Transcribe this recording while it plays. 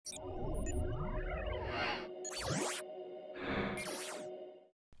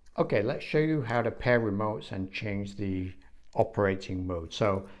Okay, let's show you how to pair remotes and change the operating mode.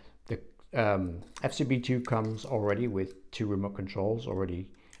 So the FCB2 comes already with 2 remote controls already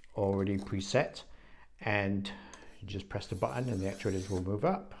preset, and you just press the button and the actuators will move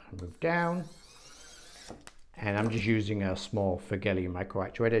up and move down. And I'm just using a small FIRGELLI micro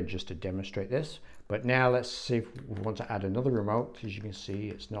actuator just to demonstrate this. But now let's see if we want to add another remote. As you can see,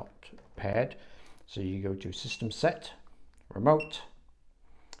 it's not paired. So you go to System Set, Remote,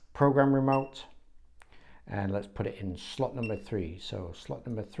 Program Remote, and let's put it in slot number 3. So slot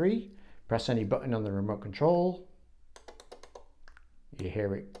number 3, press any button on the remote control. You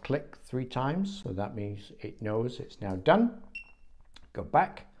hear it click 3 times, so that means it knows it's now done. Go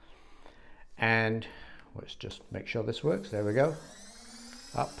back and let's just make sure this works. There we go.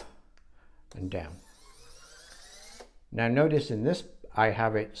 Up and down. Now notice in this I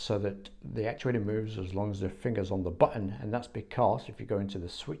have it so that the actuator moves as long as the finger's on the button, and that's because if you go into the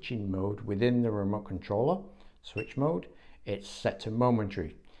switching mode within the remote controller, switch mode, it's set to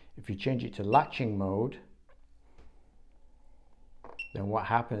momentary. If you change it to latching mode, then what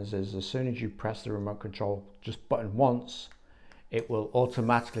happens is as soon as you press the remote control just button once, it will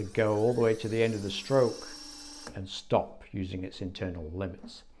automatically go all the way to the end of the stroke and stop using its internal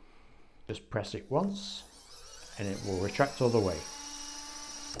limits. Just press it once and it will retract all the way.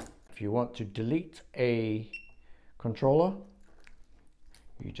 If you want to delete a controller,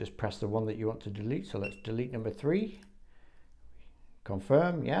 you just press the one that you want to delete. So let's delete number 3.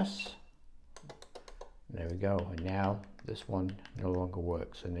 Confirm, yes. There we go. And now this one no longer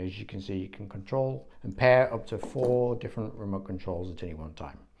works. And as you can see, you can control and pair up to 4 different remote controls at any one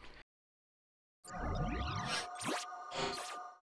time.